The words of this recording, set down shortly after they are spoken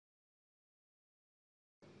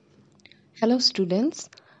Hello students,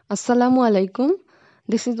 Assalamu alaikum.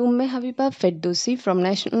 This is Umme Habiba Ferdowsi from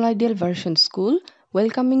National Ideal Version School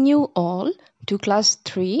welcoming you all to class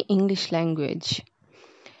 3 English language.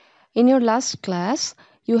 In your last class,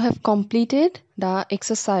 you have completed the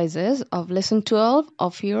exercises of lesson 12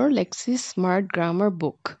 of your Lexis Smart Grammar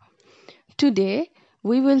book. Today,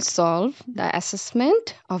 we will solve the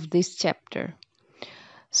assessment of this chapter.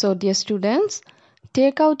 So dear students,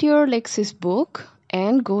 take out your Lexis book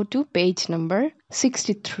and go to page number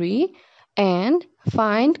 63 and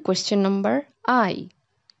find question number I.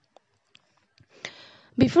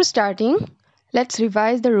 Before starting, let's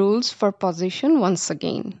revise the rules for possession once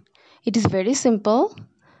again. It is very simple.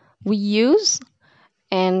 We use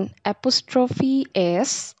an apostrophe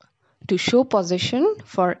S to show possession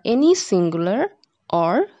for any singular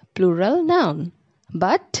or plural noun.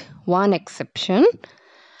 But one exception,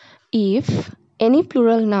 if any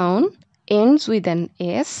plural noun ends with an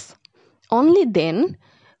S, only then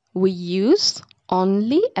we use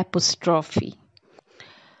only apostrophe.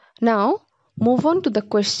 Now, move on to the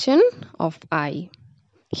question of I.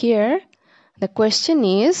 Here, the question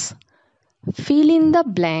is, fill in the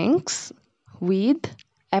blanks with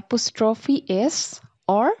apostrophe S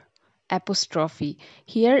or apostrophe.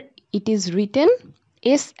 Here, it is written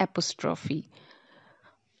S apostrophe.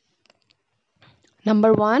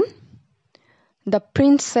 Number 1, the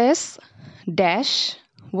princess dash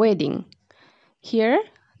wedding. Here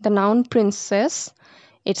the noun princess,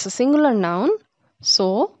 it's a singular noun,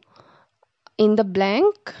 so in the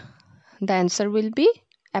blank the answer will be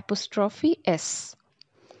apostrophe S.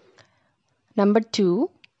 Number 2,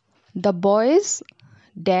 the boys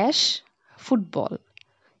dash football.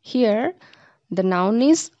 Here the noun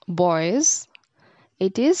is boys,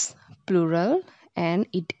 it is plural and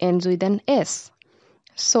it ends with an S.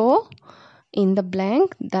 So in the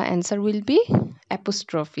blank, the answer will be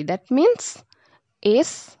apostrophe. That means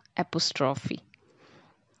S apostrophe.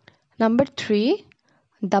 Number 3,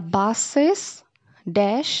 the buses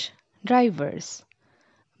dash drivers.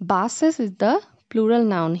 Buses is the plural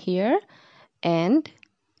noun here and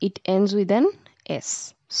it ends with an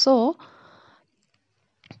S. So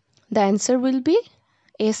the answer will be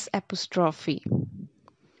S apostrophe.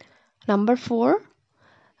 Number 4,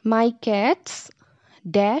 my cats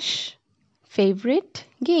dash favorite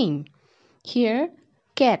game. Here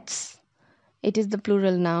cats, it is the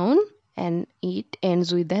plural noun and it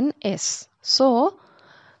ends with an S. So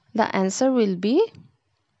the answer will be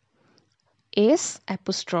S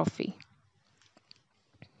apostrophe.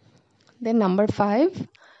 Then number 5,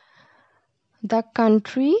 the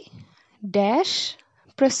country dash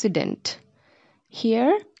president.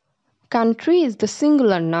 Here country is the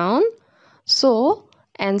singular noun, so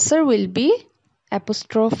answer will be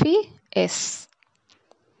apostrophe S.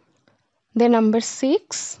 Then number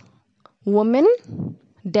 6, woman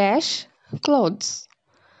dash clothes.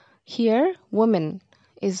 Here woman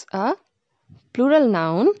is a plural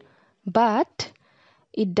noun but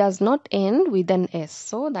it does not end with an S,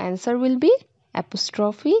 so the answer will be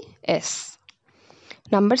apostrophe S.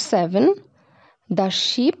 Number 7, the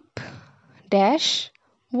sheep dash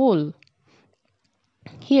wool.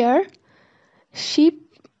 Here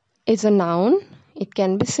sheep is a noun, it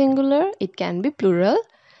can be singular, it can be plural,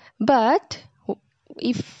 but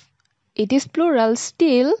if it is plural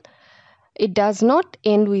still it does not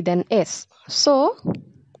end with an S. So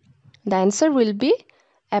the answer will be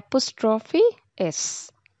apostrophe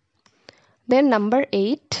S. Then number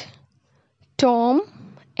 8, Tom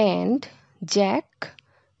and Jack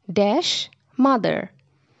dash mother.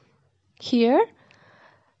 Here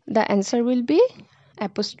the answer will be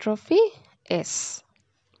apostrophe S.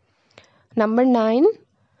 Number 9,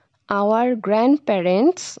 our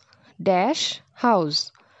grandparents dash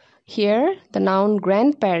house. Here the noun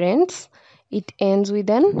grandparents, it ends with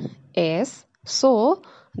an S, so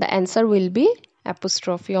the answer will be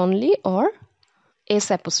apostrophe only or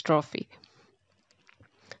S apostrophe.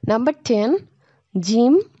 Number 10,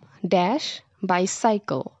 Jim dash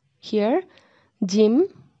bicycle. Here Jim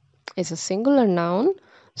is a singular noun,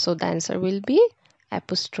 so the answer will be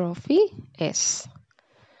apostrophe S.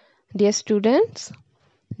 Dear students,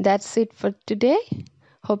 that's it for today.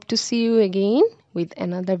 Hope to see you again with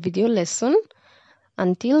another video lesson.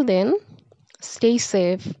 Until then, stay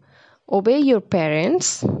safe, obey your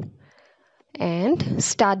parents, and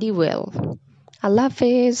study well. Allah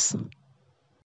Hafiz.